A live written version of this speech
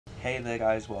Hey there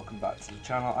guys, welcome back to the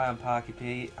channel. I am Parky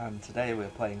P and today we're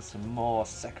playing some more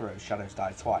Sekiro Shadows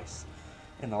Die Twice.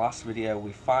 In the last video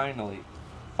we finally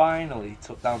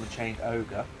took down the chained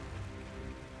ogre.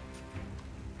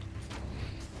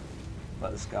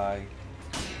 Let this guy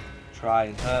try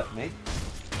and hurt me.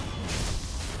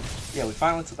 Yeah, we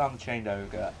finally took down the chained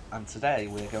ogre and today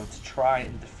we're going to try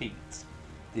and defeat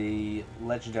the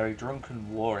legendary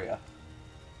drunken warrior.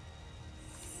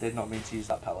 Did not mean to use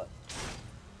that pellet.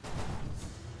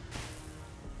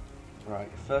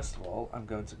 Right, first of all, I'm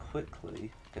going to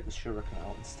quickly get the shuriken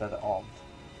out instead of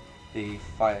the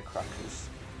firecrackers.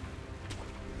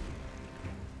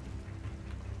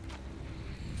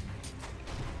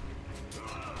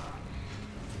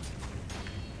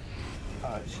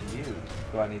 Oh, it's you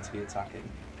who I need to be attacking.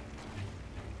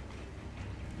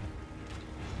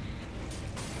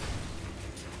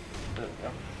 There we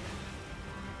go.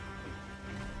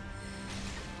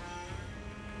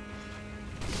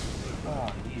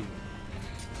 Oh, you.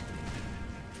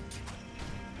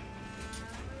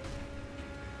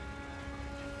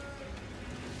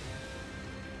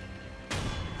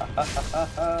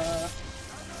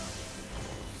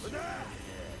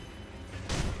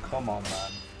 Come on,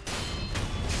 man.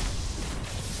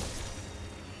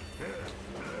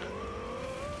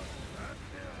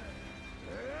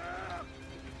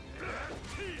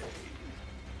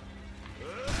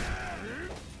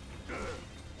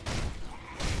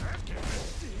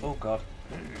 Oh god.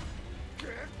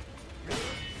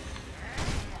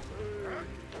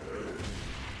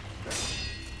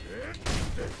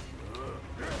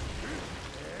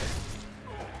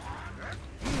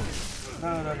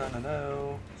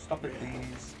 No. Stop it,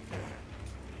 please.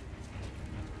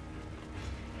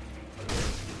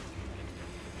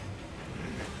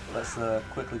 Let's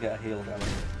quickly get a heal going.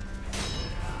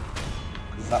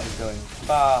 Because that was going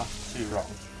far too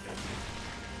wrong.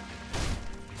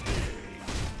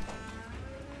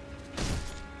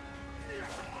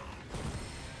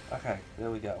 Okay,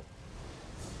 there we go.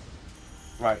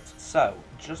 Right, so,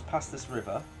 just past this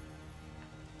river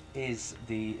is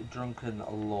the Drunken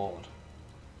Lord.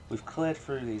 We've cleared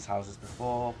through these houses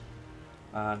before,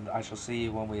 and I shall see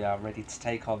you when we are ready to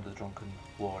take on the Drunken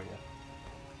Warrior.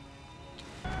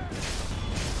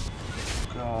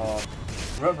 God.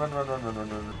 Run.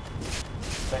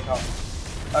 Take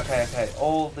off. Okay,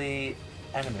 all the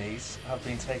enemies have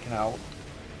been taken out.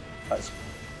 That's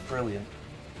brilliant.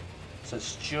 So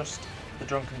it's just the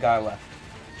drunken guy left.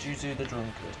 Juzu the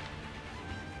drunkard.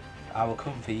 I will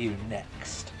come for you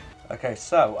next. Okay,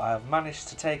 so I have managed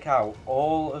to take out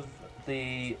all of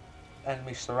the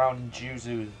enemies surrounding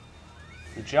Juzu,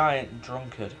 the giant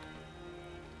drunkard.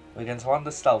 We're going to land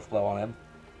a stealth blow on him,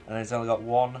 and he's only got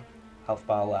one health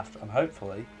bar left. I'm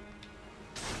hopefully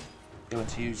going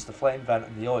to use the flame vent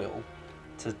and the oil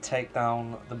to take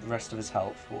down the rest of his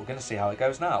health. But we're going to see how it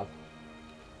goes now.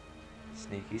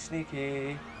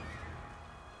 Sneaky.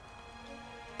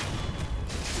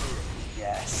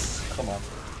 Yes, come on.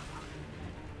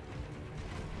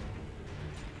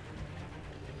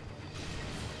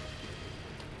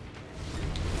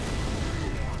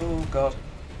 Oh god.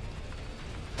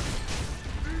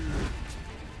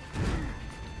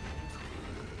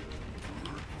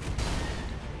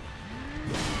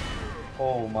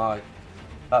 Oh my.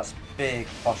 That's big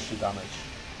posture damage.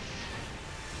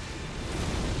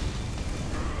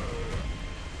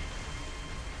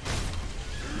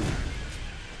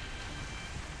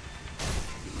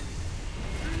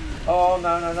 Oh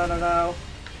no.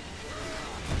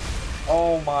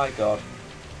 Oh my god.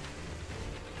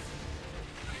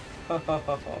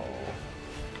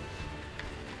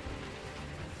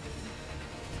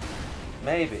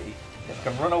 Maybe if I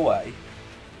can run away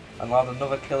and land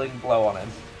another killing blow on him,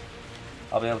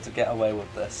 I'll be able to get away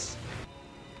with this.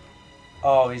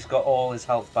 Oh, he's got all his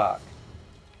health back.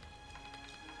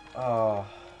 Oh.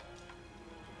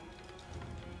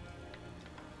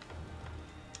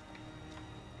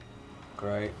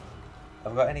 Great.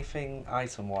 Have I got anything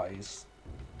item-wise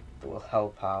that will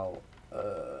help out?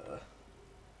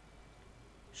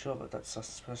 Sure, but that's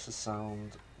suppressive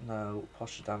sound. No.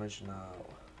 Posture damage. No.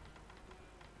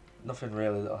 Nothing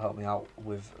really that'll help me out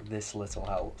with this little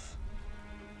health.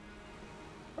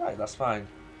 Right, that's fine.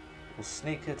 We'll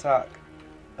sneak attack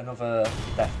another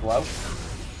death blow.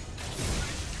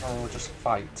 Or we'll just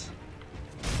fight.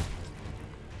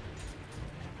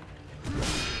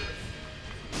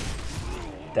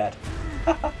 Dead.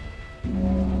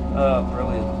 Oh,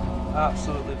 brilliant.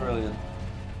 Absolutely brilliant.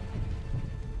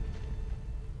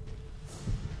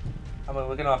 I mean,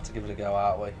 we're going to have to give it a go,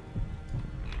 aren't we?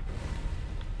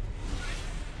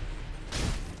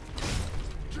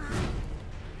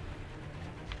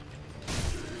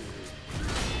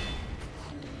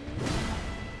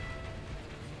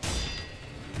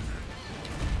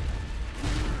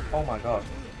 Oh my god.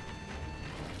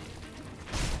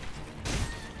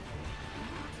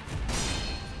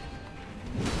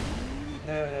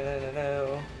 No, no, no, no,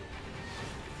 no.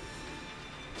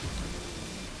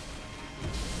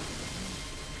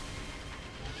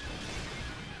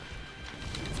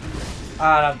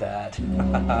 And I'm dead.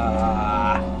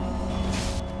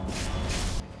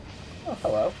 Oh,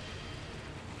 hello.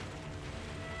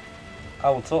 I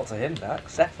will talk to him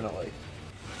next, definitely.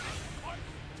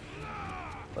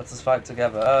 Let us fight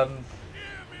together.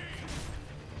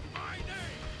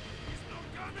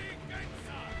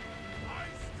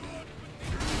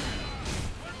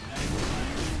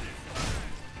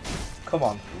 Come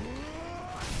on.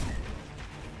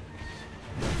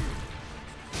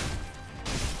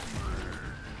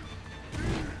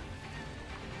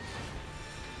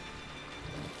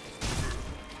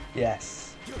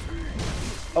 Yes.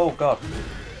 Oh god.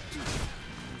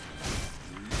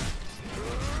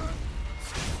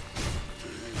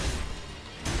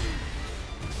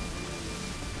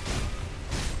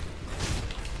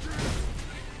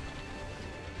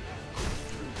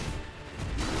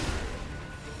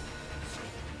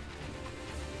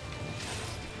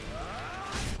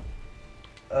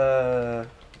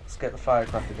 Let's get the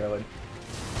firecracker going.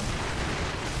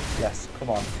 Yes, come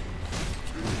on.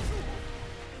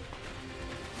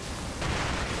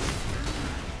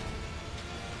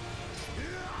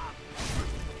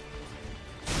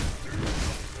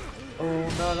 Oh,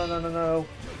 no, no, no, no, no.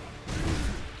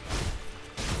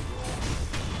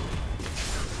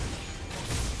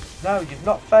 No, you've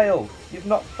not failed. You've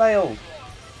not failed.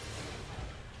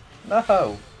 No.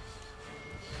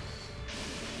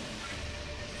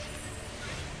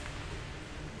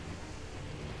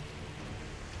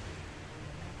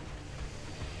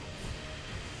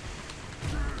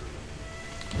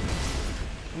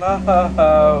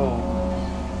 No.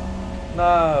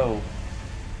 No.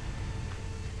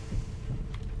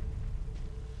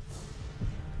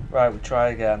 Right, we try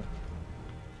again.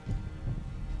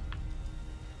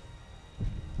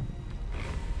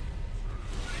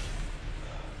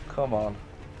 Come on.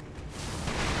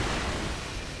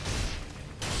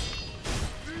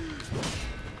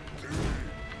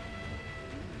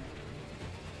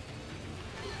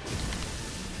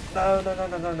 No, no, no,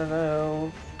 no, no, no,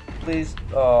 no. Please.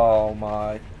 Oh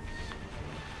my.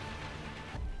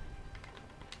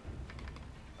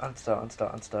 Antidote,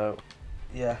 antidote, antidote.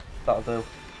 Yeah, that'll do.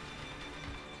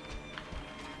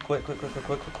 Quick, quick, quick, quick,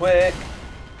 quick, quick, quick.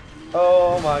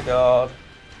 Oh my god.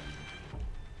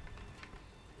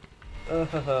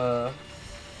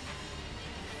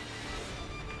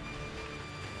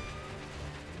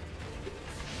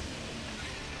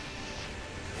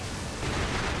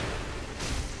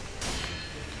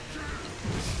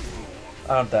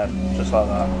 I'm dead, just like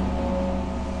that.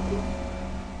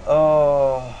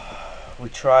 Oh, we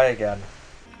try again.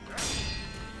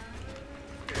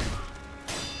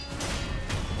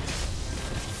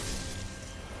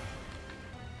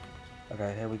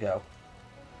 Okay, here we go.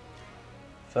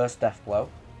 First death blow.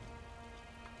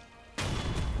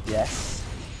 Yes.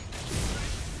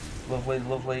 Lovely,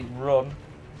 lovely. Run.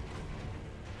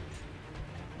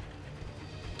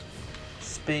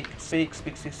 Speak, speak,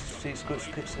 speak, speak, speak, skip,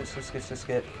 skip, skip, skip, skip, skip,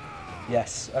 skip.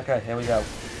 Yes. Okay, here we go.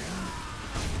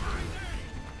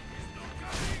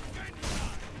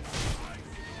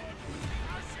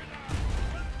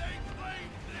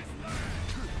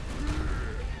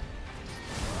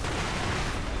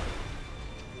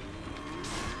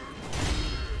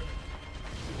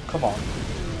 Come on.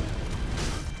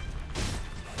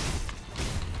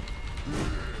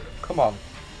 Come on.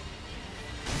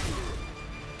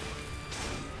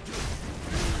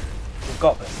 We've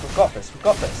got this, we've got this, we've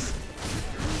got this.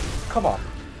 Come on.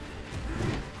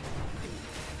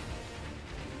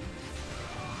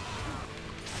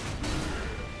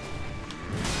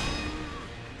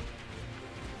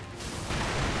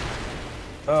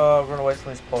 Oh, run away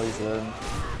from his poison.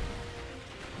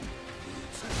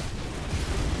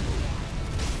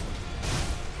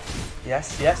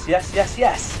 Yes, yes, yes, yes,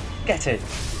 yes! Get it!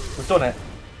 We've done it.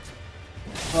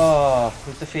 Oh,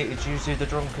 we've defeated Yuzu the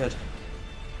Drunkard.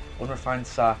 Unrefined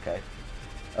sake.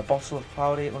 A bottle of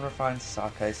cloudy unrefined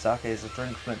sake. Sake is a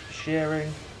drink meant for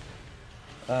sharing.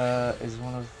 Is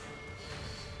one of...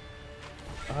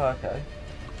 Oh, okay.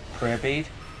 Prayer bead.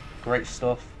 Great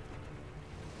stuff.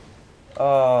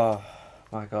 Oh,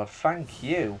 my god. Thank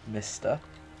you, mister.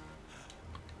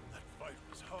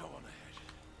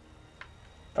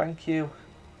 Thank you.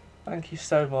 Thank you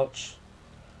so much.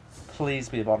 Please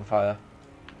be a bonfire.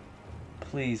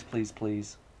 Please, please,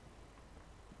 please.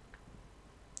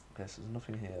 Okay, so there's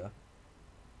nothing here.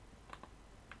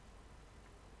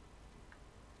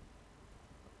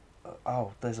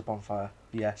 Oh, there's a bonfire.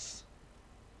 Yes.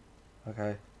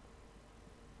 Okay.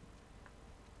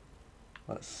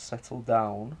 Let's settle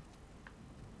down.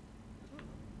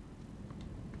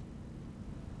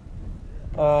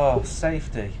 Oh,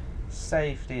 safety.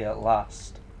 Safety at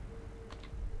last.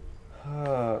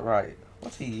 Right.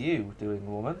 What are you doing,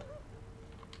 woman?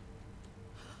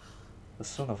 The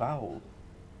son of Owl.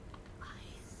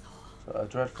 So a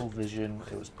dreadful vision.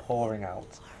 It was pouring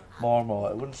out. More and more.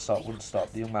 It wouldn't stop, wouldn't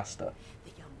stop. The young master.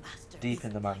 Deep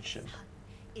in the mansion.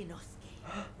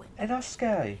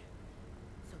 Inosuke!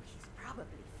 So he's probably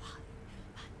fine,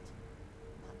 but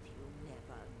you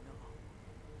never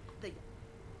know.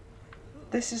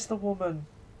 This is the woman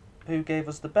who gave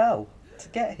us the bell to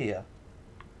get here.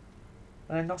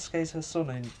 And Inosuke's her son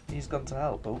and he's gone to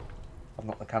help. Oh, I've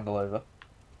knocked the candle over.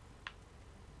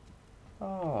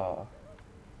 Oh.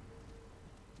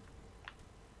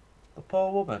 The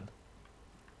poor woman.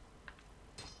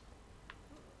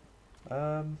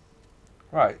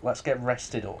 Right, let's get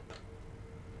rested up.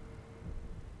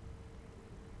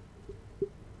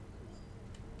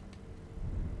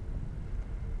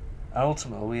 And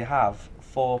ultimately we have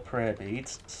 4 prayer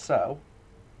beads, so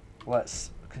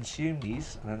let's consume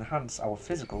these and enhance our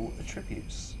physical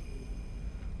attributes.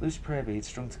 Loose prayer beads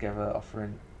strung together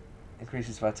offering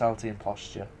increases vitality and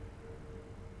posture.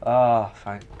 Ah,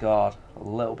 thank God. A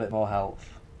little bit more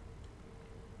health.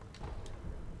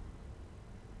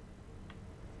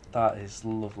 That is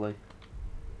lovely.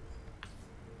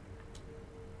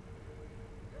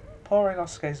 Poor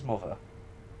Inosuke's mother.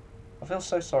 I feel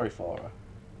so sorry for her.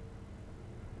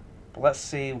 But let's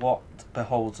see what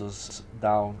beholds us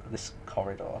down this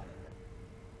corridor.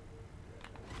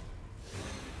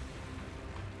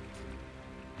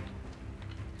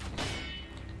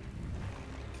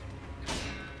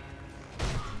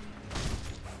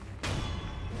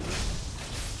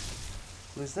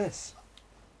 Who is this?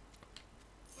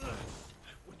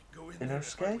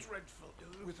 Inosuke?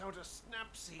 Without a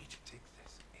snapseed. Take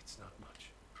this. It's not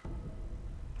much.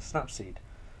 Snapseed.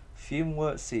 Fume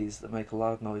wort seeds that make a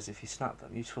loud noise if you snap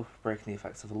them, useful for breaking the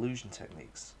effects of illusion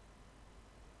techniques.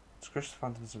 To crush the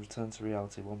phantoms and return to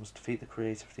reality, one must defeat the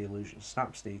creator of the illusion.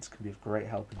 Snapseeds can be of great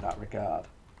help in that regard.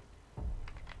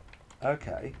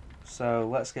 Okay, so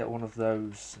let's get one of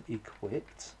those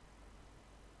equipped.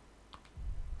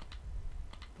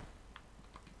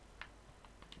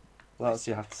 What else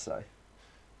do you have to say?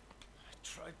 I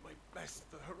tried my best.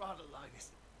 The Harada line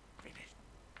is finished.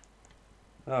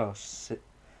 Oh,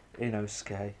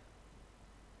 Inosuke.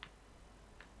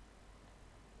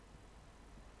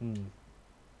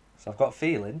 So I've got a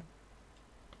feeling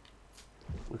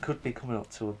we could be coming up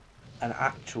to an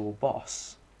actual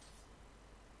boss.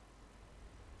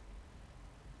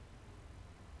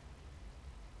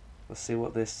 Let's see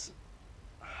what this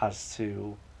has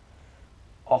to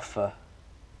offer.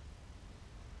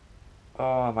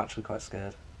 Oh, I'm actually quite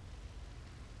scared.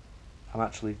 I'm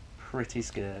actually pretty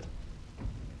scared.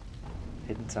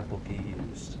 Hidden temple key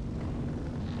used.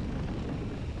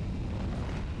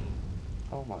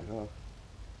 Oh my God.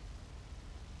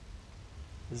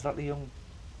 Is that the young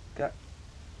guy?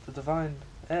 The divine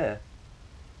heir?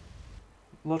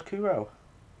 Lord Kuro?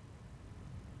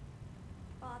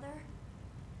 Father?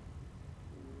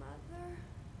 Mother?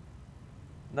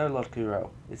 No, Lord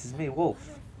Kuro. It is me, Wolf.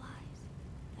 Butterflies.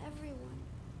 Everyone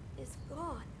is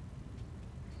gone.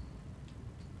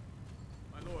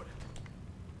 My lord.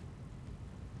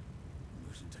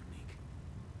 Illusion technique.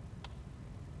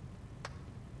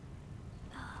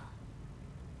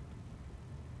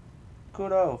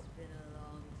 Kuro. It's been a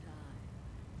long time.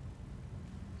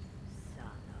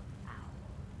 Son of Owl.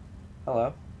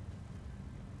 Hello.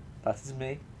 That is me,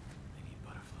 Lady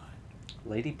Butterfly.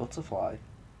 Lady Butterfly.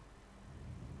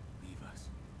 Leave us.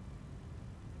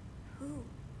 Who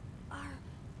are...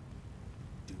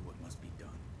 Do what must be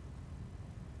done.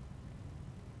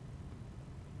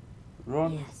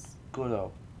 Run, Yes.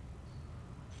 Kuro.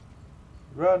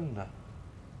 Run.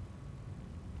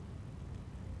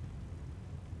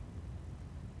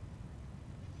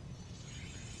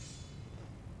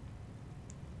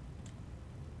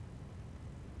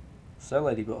 So,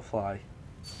 Lady Butterfly,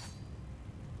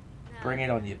 bring it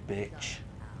on, you bitch.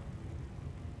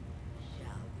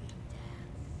 Shall we dance?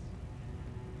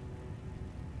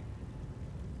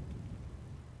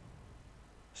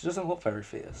 She doesn't look very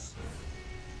fierce.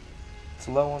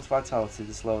 To lower one's vitality,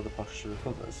 the slower the posture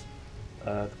recovers.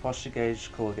 The posture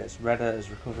gauge colour gets redder as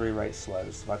recovery rate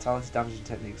slows. The vitality damaging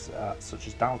techniques such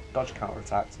as dodge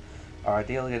counter-attacks are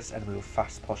ideal against enemies with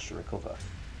fast posture recover.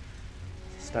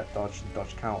 Step dodge and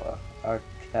dodge counter.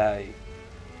 Okay.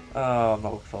 Oh, I'm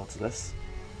not looking forward to this.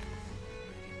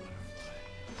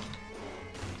 Lady Butterfly.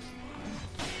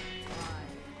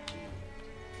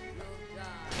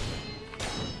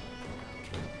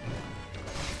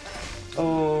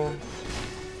 Oh.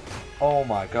 Oh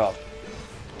my god.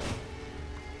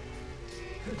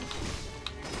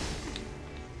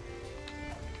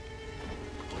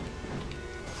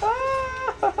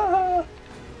 Ah!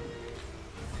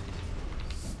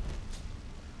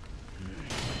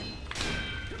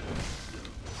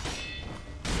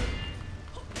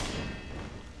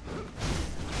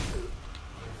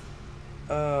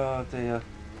 Oh dear.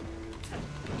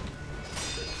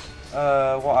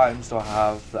 What items do I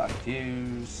have that I could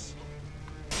use?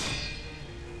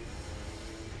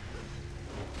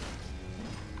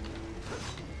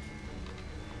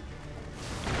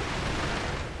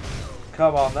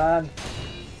 Come on then.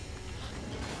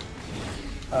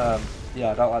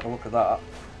 Yeah, I don't like the look of that.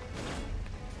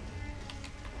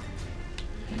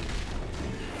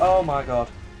 Oh my god.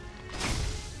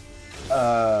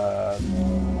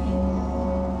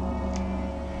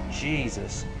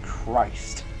 Jesus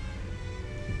Christ.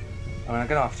 I mean, I'm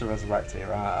gonna have to resurrect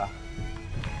here, aren't I?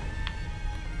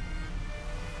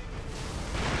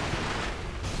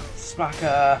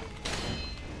 Smacker!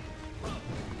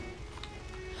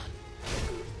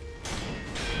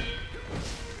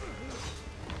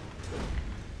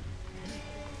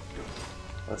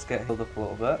 Let's get healed up a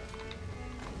little bit.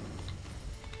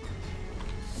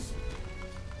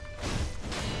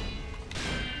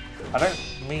 I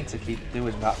don't mean to keep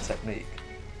doing that technique.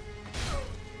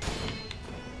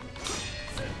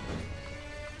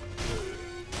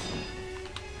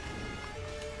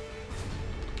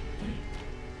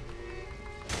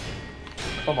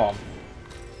 Come on.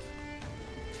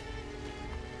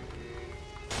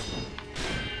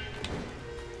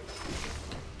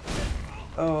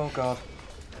 Oh god.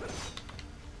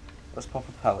 Let's pop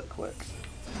a pellet quick.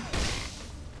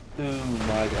 Oh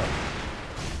my god.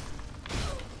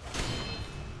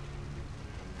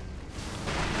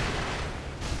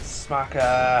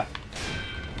 Smacker!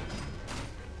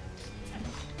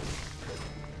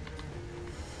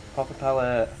 Pop a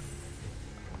pellet.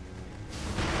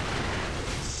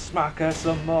 Smacker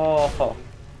some more!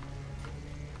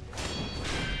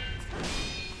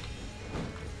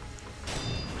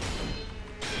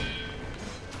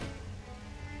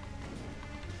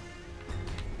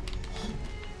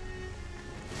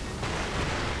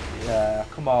 Yeah,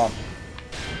 come on.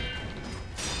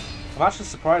 I'm actually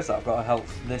surprised that I've got a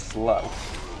health this low.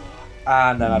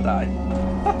 And then I die.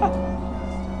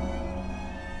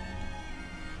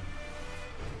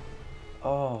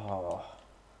 Oh.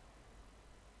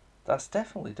 That's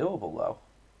definitely doable though.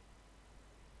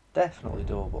 Definitely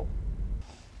doable.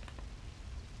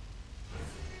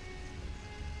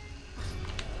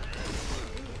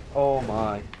 Oh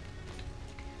my.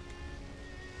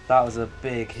 That was a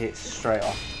big hit straight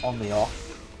off on the off.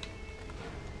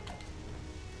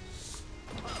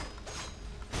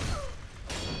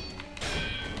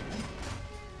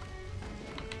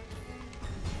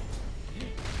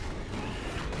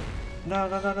 No,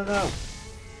 no, no, no, no.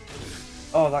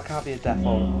 Oh, that can't be a death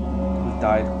order. We've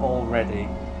died already.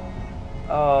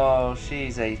 Oh,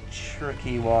 she's a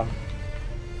tricky one.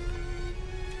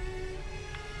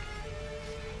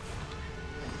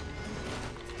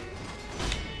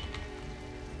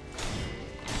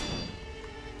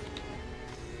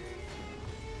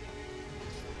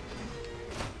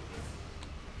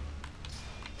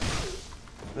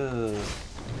 Ugh.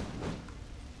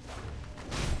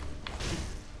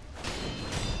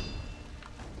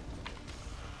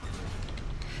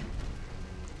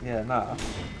 Yeah, nah.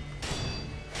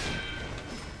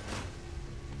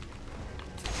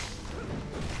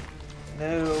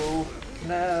 No,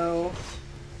 no,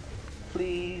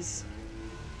 please.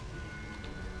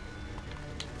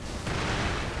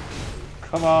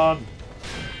 Come on.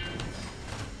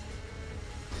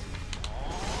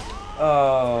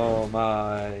 Oh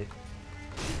my.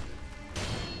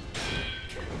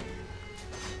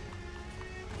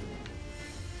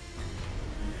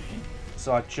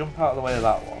 So I jump out of the way of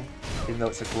that one, even though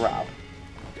it's a grab.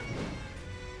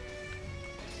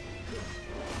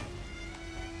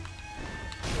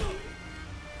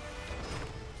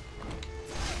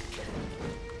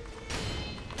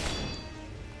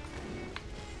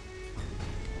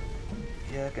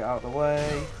 Yeah, get out of the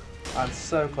way. I'm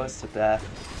so close to death.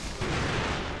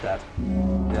 Dead.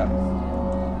 Yeah.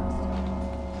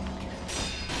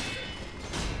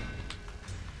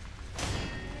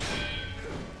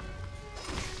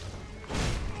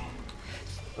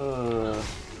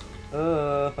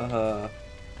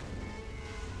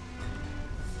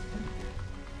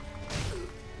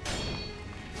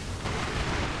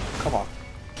 Come on.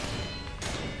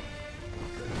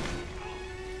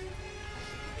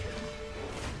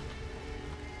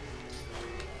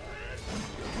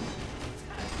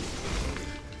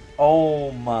 Oh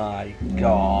my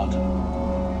god.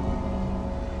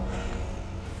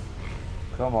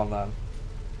 Come on then.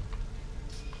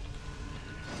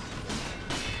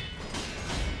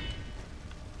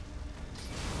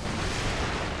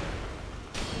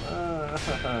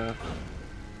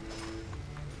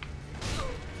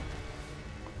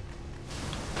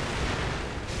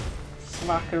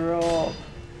 Smack her up.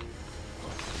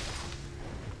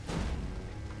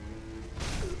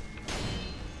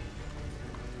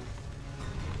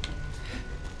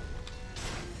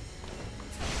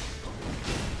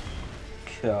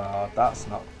 God, that's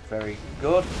not very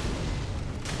good.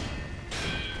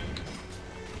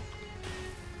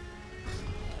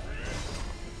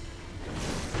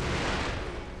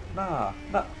 Nah,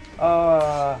 nah.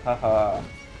 Haha.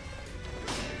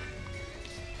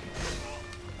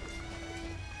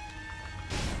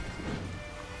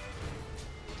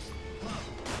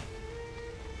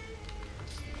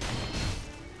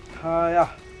 Hiya.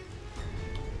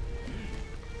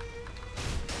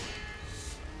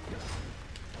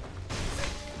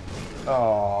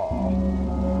 Oh.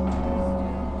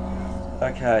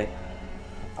 Okay.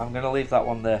 I'm going to leave that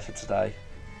one there for today.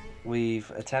 We've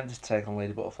attempted to take on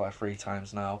Lady Butterfly 3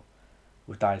 times now.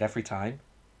 We've died every time.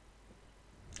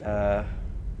 But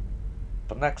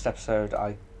next episode,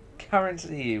 I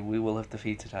guarantee you we will have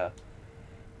defeated her.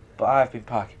 But I've been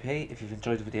Parky P. If you've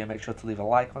enjoyed the video, make sure to leave a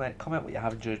like on it, comment what you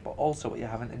have enjoyed, but also what you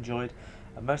haven't enjoyed.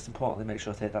 And most importantly, make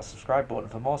sure to hit that subscribe button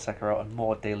for more Sekiro and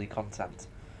more daily content.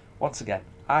 Once again,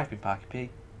 I've been Parky P,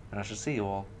 and I shall see you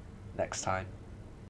all next time.